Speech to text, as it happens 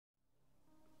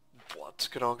What's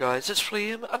going on, guys? It's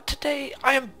Flame, and today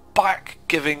I am back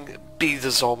giving Be the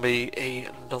Zombie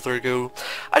another go.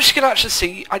 As you can actually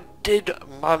see, I did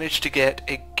manage to get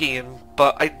a game,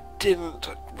 but I didn't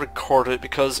record it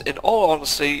because, in all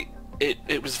honesty,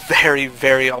 it was very,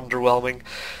 very underwhelming.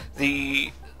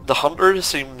 The hunter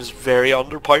seems very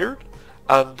underpowered,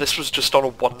 and this was just on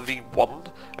a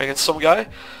 1v1 against some guy.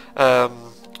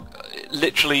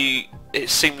 Literally, it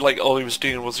seemed like all he was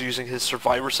doing was using his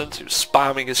survivor sense. He was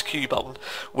spamming his Q button,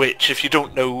 which, if you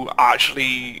don't know,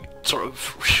 actually sort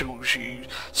of shows you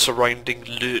surrounding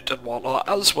loot and whatnot,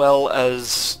 as well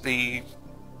as the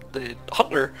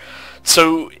hunter.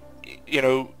 So, you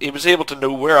know, he was able to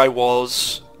know where I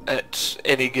was at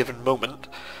any given moment.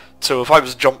 So if I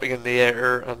was jumping in the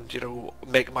air and, you know,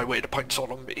 making my way to pounce on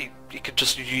him, he could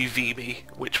just UV me,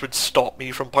 which would stop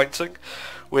me from pouncing,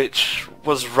 which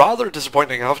was rather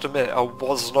disappointing, I have to admit. I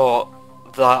was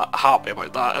not that happy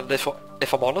about that, and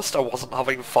if I'm honest, I wasn't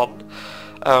having fun.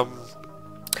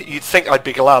 You'd think I'd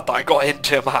be glad that I got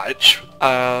into a match,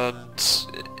 and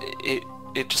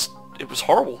it was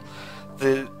horrible.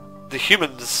 The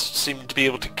humans seemed to be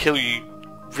able to kill you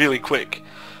really quick,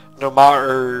 no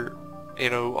matter, you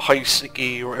know, how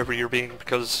sicky or whatever you're being,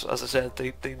 because, as I said,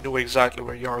 they know exactly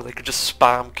where you are. They could just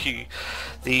spam Q.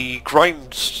 The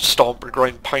ground stomp or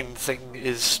ground pound thing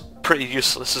is pretty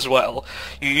useless as well.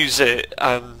 You use it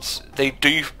and they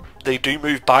do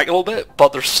move back a little bit,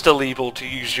 but they're still able to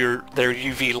use their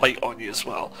UV light on you as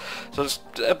well. So it's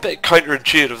a bit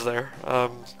counterintuitive there.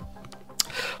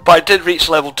 But I did reach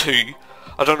level 2.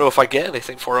 I don't know if I get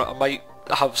anything for it. I might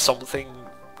have something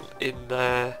in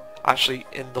actually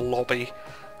in the lobby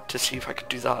to see if I can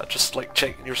do that, just like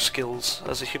checking your skills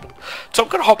as a human. So I'm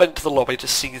going to hop into the lobby to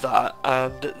see that,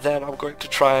 and then I'm going to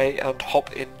try and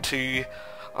hop into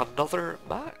another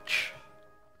match.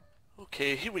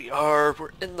 Okay, here we are, we're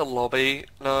in the lobby.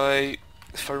 Now,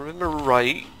 if I remember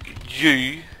right,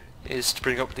 U is to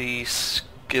bring up the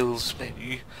skills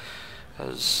menu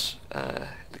as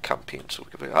the campaign, so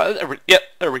we can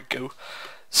there we go.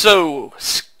 So,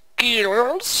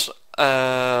 skills.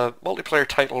 Multiplayer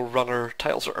title runner.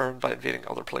 Titles are earned by invading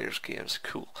other players' games.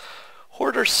 Cool.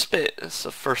 Hoarder spit is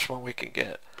the first one we can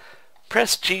get.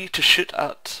 Press G to shoot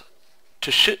a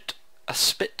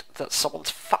spit that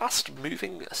summons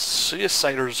fast-moving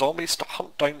suicider zombies to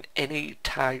hunt down any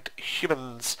tagged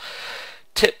humans.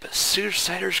 Tip: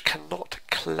 suiciders cannot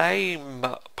climb.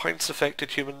 Points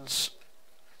affected humans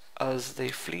as they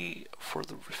flee for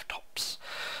the rooftops.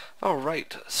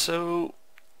 Alright, so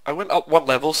I went up 1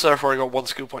 level, so therefore I got 1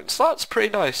 skill point. So that's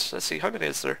pretty nice. Let's see, how many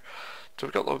is there? So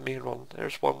we've got the main one.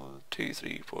 There's 1, 2,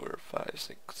 3, 4, 5,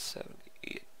 6, 7,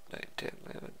 8, 9, 10,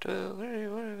 11, 12,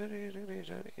 13,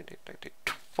 14, 15,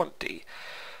 20.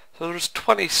 So there's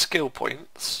 20 skill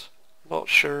points. Not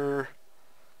sure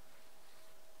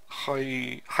how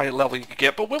high level you can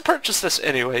get, but we'll purchase this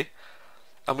anyway,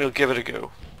 and we'll give it a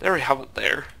go. There we have it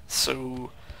there. So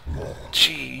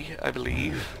G, I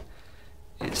believe,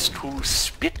 is to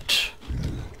spit.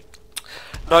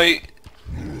 Now,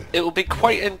 it will be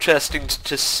quite interesting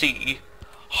to see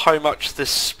how much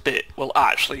this spit will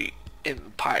actually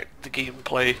impact the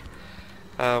gameplay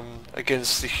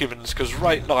against the humans, because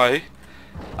right now,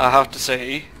 I have to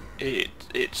say,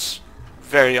 it's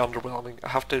very underwhelming. I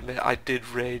have to admit, I did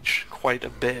rage quite a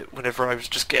bit whenever I was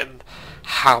just getting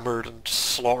hammered and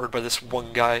slaughtered by this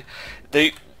one guy.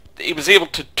 He was able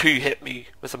to 2-hit me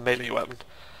with a melee weapon.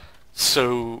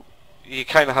 So you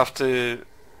kind of have to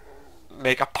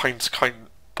make a pounce count,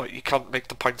 but you can't make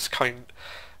the pounce count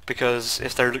because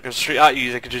if they're looking straight at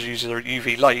you, they can just use their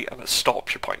UV light and it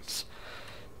stops your pounce.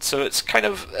 So it's kind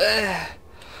of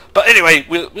But anyway,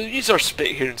 we'll use our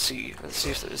spit here and see. Let's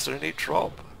see if is there any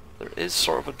drop. There is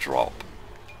sort of a drop.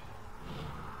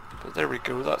 But there we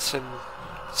go, that's him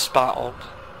spat on.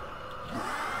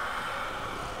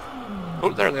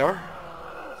 Oh, there they are.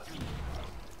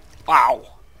 Wow.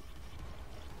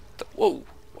 Whoa,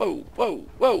 whoa, whoa,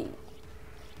 whoa.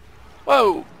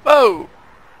 Whoa, whoa.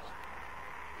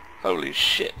 Holy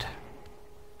shit.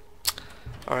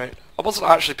 Alright, I wasn't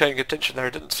actually paying attention there. I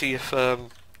didn't see if there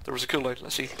was a cooldown.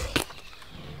 Let's see.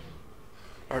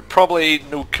 Alright, probably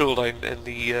no cooldown in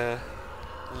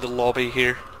the lobby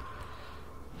here.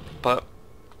 But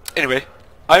anyway,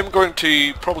 I'm going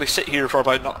to probably sit here for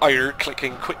about an hour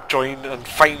clicking quick join and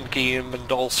find game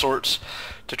and all sorts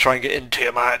to try and get into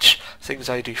a match. Things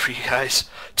I do for you guys.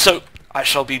 So, I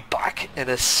shall be back in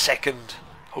a second,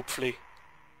 hopefully.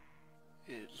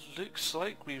 It looks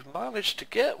like we've managed to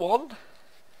get one.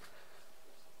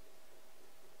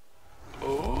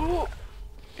 Oh,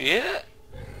 yeah.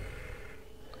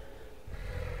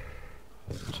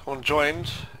 Someone joined.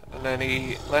 And then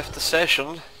he left the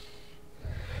session,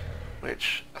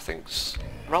 which I think's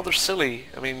rather silly.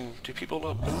 I mean, do people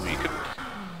not know you can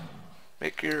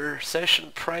make your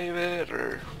session private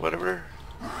or whatever?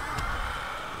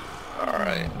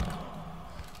 Alright.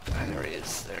 There he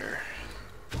is there.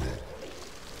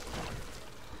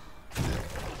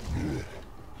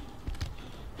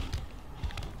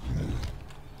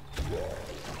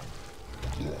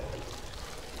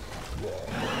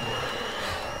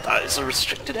 That is a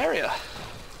restricted area.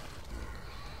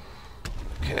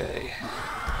 Okay.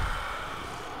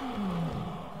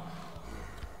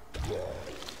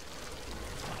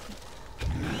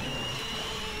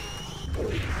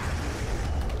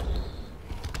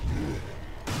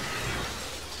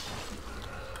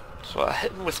 So I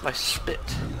hit him with my spit.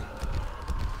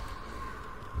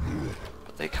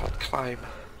 But they can't climb.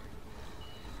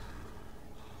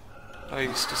 Now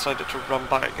he's decided to run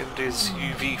back into his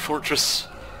UV fortress.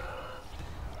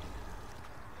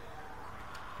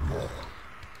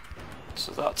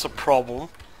 So that's a problem.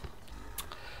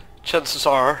 Chances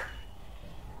are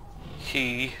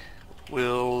he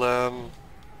will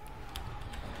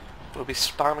be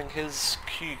spamming his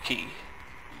Q key.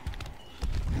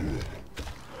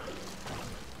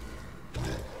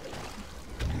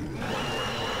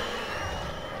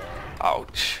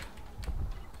 Ouch.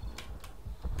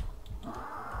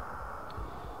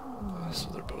 So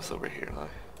they're both over here now.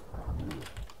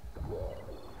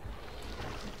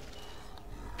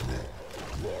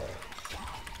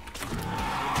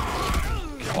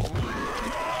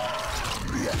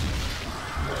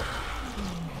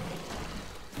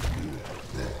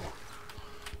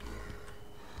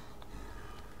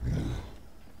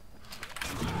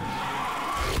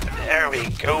 There we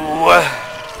go.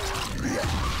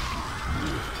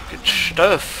 Good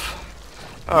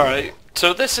stuff. Alright,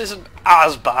 so this isn't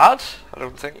as bad, I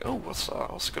don't think. Oh, what's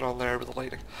that? What's going on there with the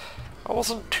lighting? That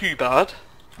wasn't too bad.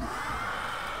 There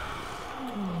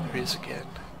he is again.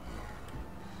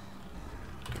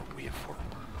 Gonna wait for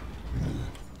him.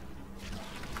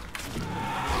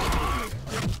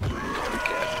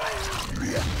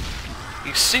 Again.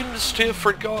 He seems to have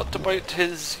forgot about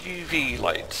his UV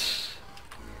light.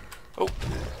 Oh,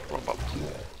 wrong button.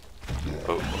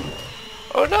 Oh.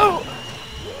 Oh no!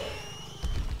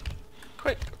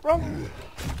 Quick, run!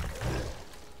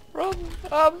 Run!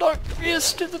 I'm not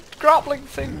used to the grappling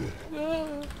thing.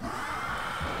 There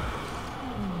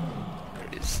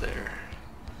it is there.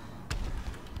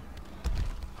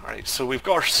 Alright, so we've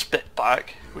got our spit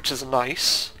back, which is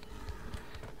nice.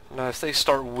 Now if they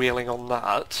start wailing on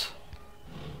that,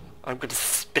 I'm going to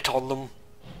spit on them.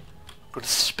 I'm going to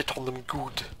spit on them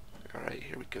good. Alright,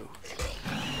 here we go.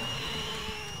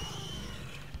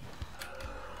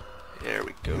 There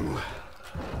we go.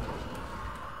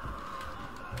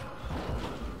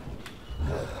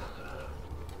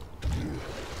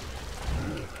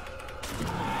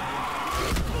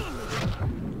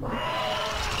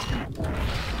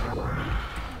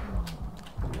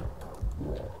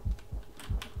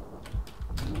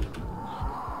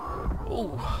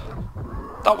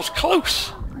 Oh, that was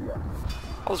close.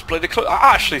 That was bloody close.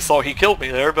 I actually thought he killed me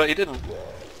there, but he didn't.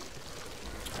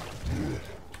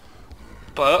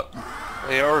 But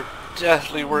they are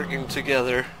definitely working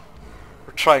together.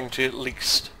 We're trying to, at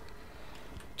least,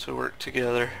 to work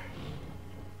together.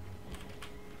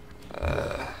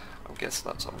 I'm guessing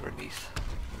that's underneath.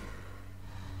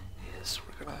 Yes,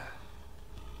 we're gonna.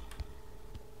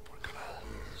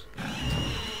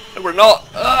 No, we're not.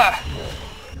 Ah!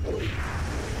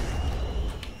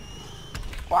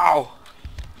 Wow.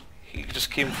 He just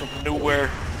came from nowhere.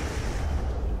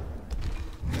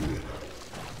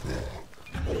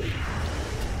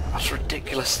 That's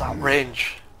ridiculous, that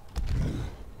range.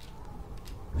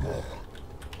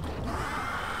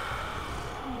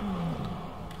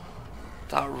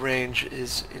 That range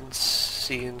is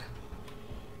insane.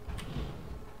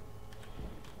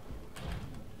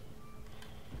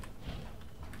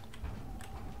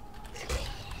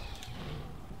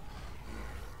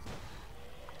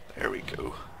 There we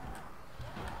go.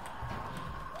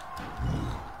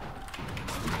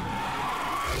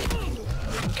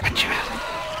 Gotcha.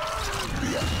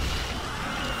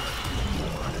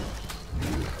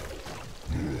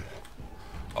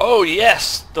 Oh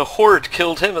yes, the horde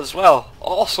killed him as well.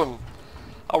 Awesome.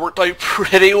 That worked out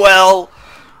pretty well.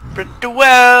 Pretty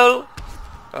well.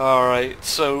 Alright,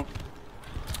 so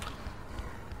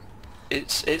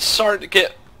it's starting to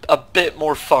get a bit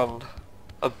more fun.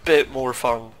 A bit more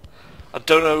fun. I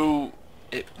don't know,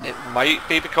 it might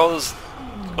be because...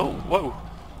 Oh, whoa.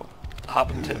 What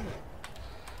happened to him?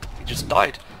 He just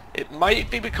died. It might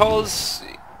be because...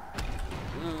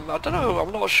 I don't know,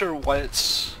 I'm not sure why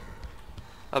it's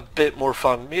a bit more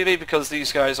fun. Maybe because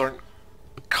these guys aren't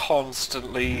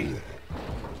constantly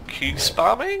Q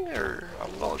spamming, or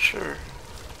I'm not sure.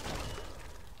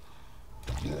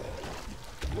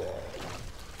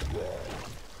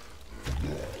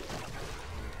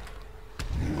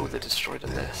 Oh, they destroyed a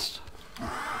nest.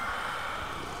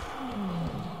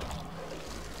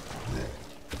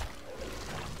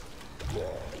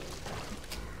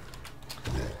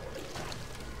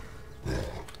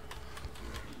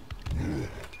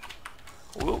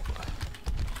 Whoa.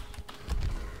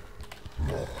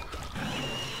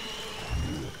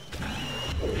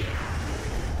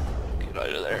 Get out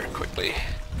of there quickly.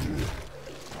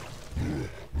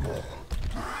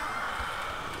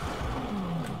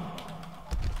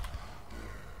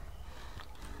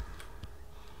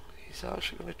 He's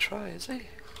actually going to try, is he?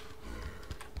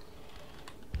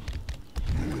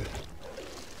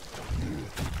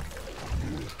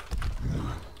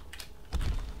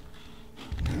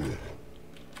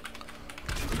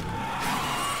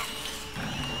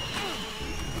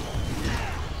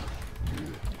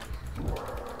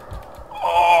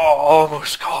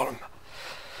 Almost got him.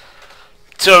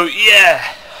 So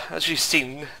yeah, as you've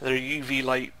seen, their UV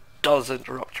light does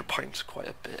interrupt your points quite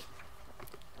a bit.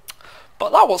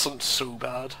 But that wasn't so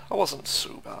bad. That wasn't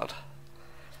so bad.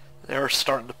 They're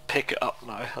starting to pick it up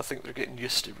now. I think they're getting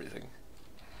used to everything.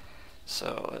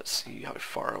 So let's see how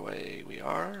far away we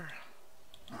are.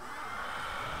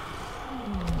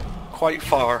 Quite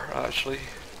far, actually.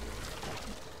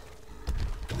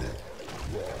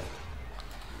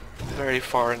 Very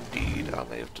far indeed, and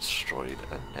they have destroyed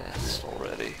a nest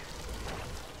already.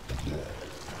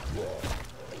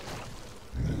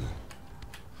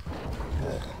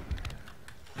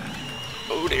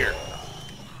 Oh dear.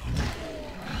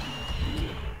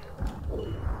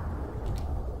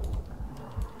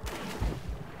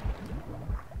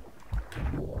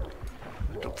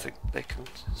 I don't think they can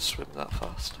swim that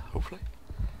fast, hopefully.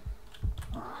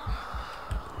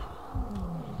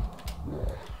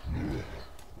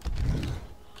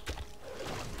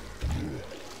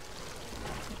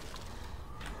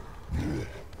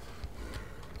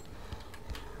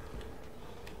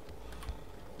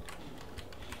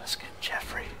 Let's get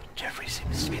Jeffrey. Jeffrey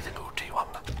seems to be the go-to one.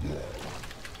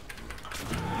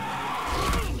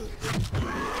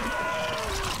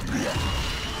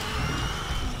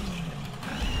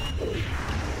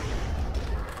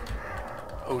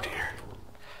 Oh dear.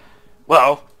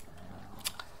 Well,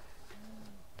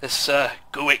 this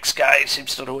Goix guy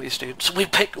seems to know what he's doing. So we'll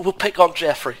pick on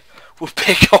Jeffrey. We'll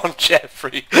pick on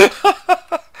Jeffrey.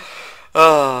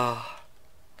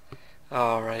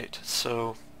 Alright,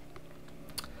 so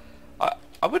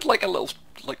I would like a little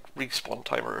respawn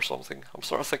timer or something. I'm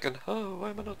sort of thinking, oh,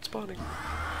 why am I not spawning?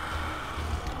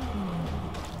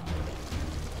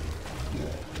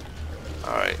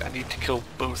 Alright, I need to kill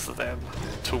both of them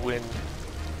to win.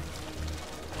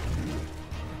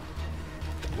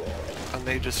 And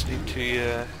they just need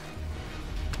to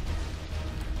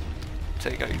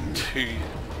take out two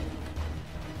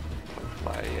of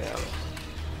my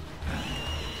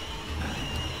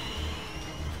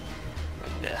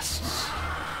nests.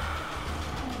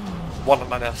 One of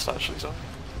my nests, actually, so.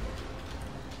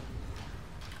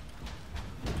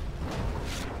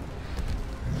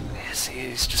 Yeah, see,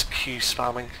 he's just Q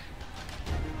spamming.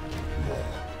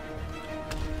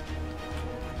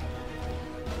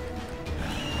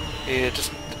 Yeah,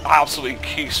 just absolutely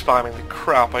Q spamming the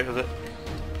crap out of it.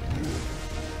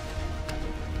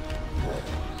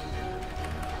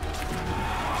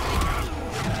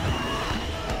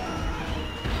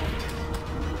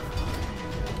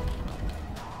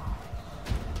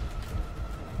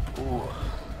 Ooh.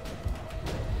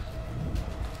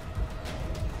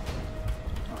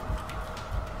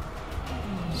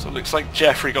 So it looks like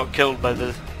Jeffrey got killed by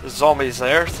the zombies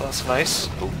there, so that's nice.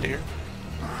 Oh dear.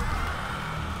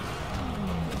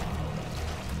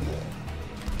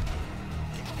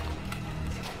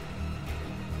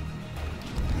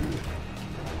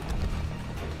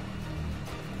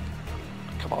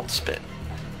 Come on, spit.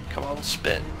 Come on,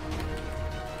 spit.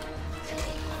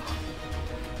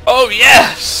 Oh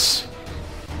yes!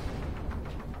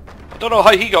 I don't know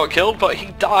how he got killed, but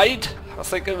he died. I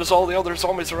think it was all the other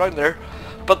zombies around there.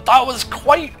 But that was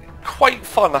quite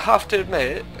fun, I have to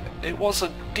admit. It was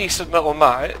a decent little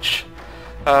match.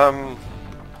 I'm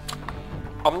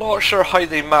not sure how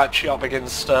they match you up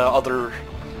against other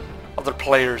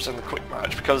players in the quick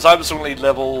match, because I was only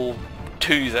level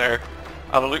 2 there,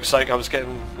 and it looks like I was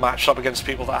getting matched up against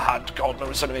people that had God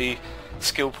knows how many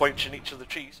skill points in each of the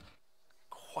trees.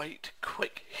 Quite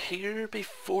quick here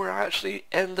before I actually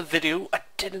end the video. I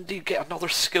did indeed get another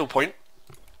skill point.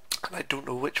 and I don't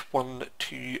know which one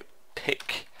to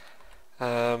pick.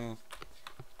 We've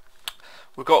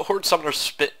got Horde Summoner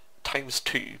Spit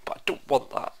 ×2, but I don't want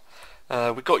that.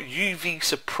 We've got UV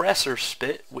Suppressor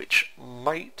Spit, which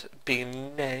might be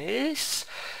nice.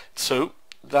 So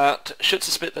that shoots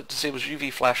a spit that disables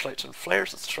UV flashlights and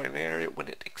flares at the surrounding area when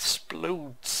it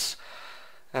explodes.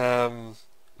 Then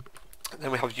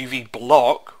we have UV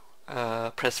Block.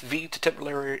 Press V to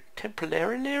temporarily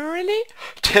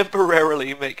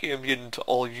make you immune to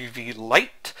all UV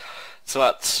light. So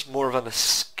that's more of an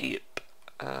escape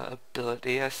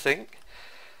ability, I think.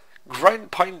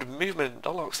 Ground Pound Movement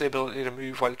unlocks the ability to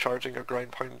move while charging or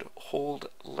ground pound. Hold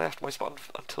left mouse button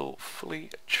until fully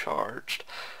charged.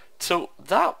 So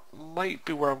that might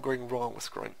be where I'm going wrong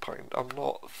with Ground Pound. I'm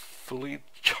not fully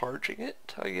charging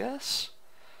it, I guess.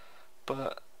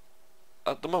 But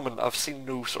at the moment I've seen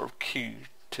no sort of cue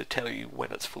to tell you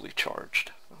when it's fully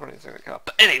charged or anything like that.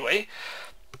 But anyway,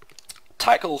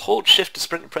 tackle, hold shift to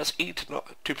sprint and press E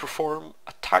to perform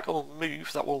a tackle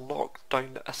move that will knock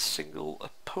down a single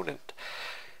opponent.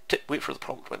 Wait for the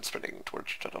prompt when sprinting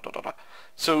towards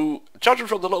So, judging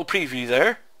from the little preview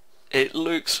there, it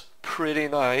looks pretty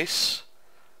nice.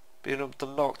 Being able to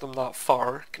knock them that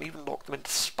far, can even knock them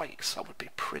into spikes. That would be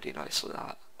pretty nice with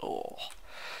that. Oh.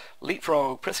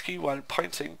 Leapfrog, press Q while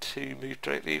pouncing to move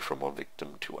directly from one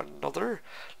victim to another.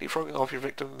 Leapfrogging off your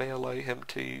victim may allow him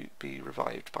to be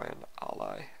revived by an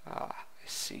ally. Ah, I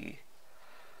see.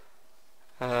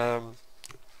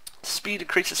 Speed,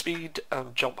 increase the speed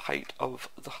and jump height of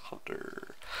the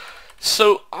hunter.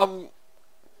 So I'm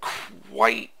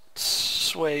quite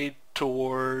swayed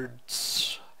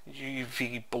towards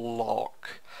UV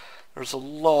Block. There's a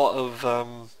lot of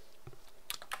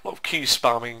Q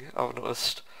spamming, I've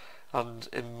noticed, and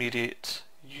immediate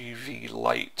UV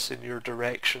lights in your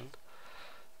direction,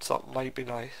 so that might be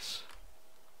nice,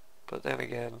 but then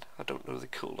again I don't know the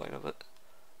cooldown of it.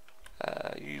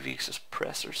 UV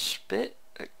Suppressor Spit,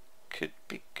 it could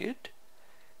be good.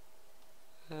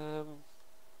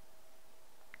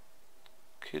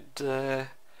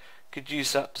 Could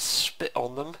use that to spit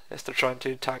on them if they're trying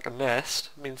to attack a nest.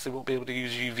 It means they won't be able to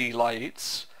use UV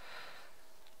lights.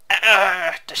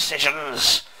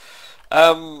 Decisions.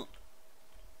 We'll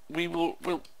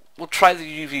try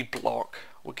the UV Block.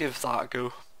 We'll give that a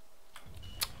go.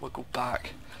 We'll go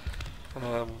back.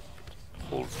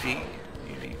 Hold V,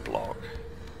 UV Block.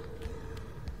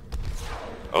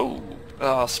 Oh,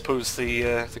 I suppose the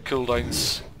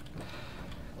cooldown's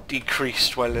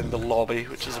decreased while in the lobby,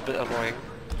 which is a bit annoying.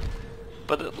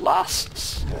 But it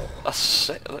lasts a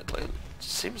it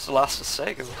seems to last a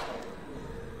second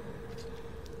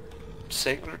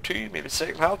or two, maybe a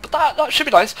second and a half, but that should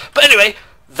be nice. But anyway,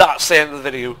 that's the end of the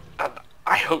video, and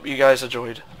I hope you guys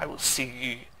enjoyed. I will see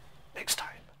you next time.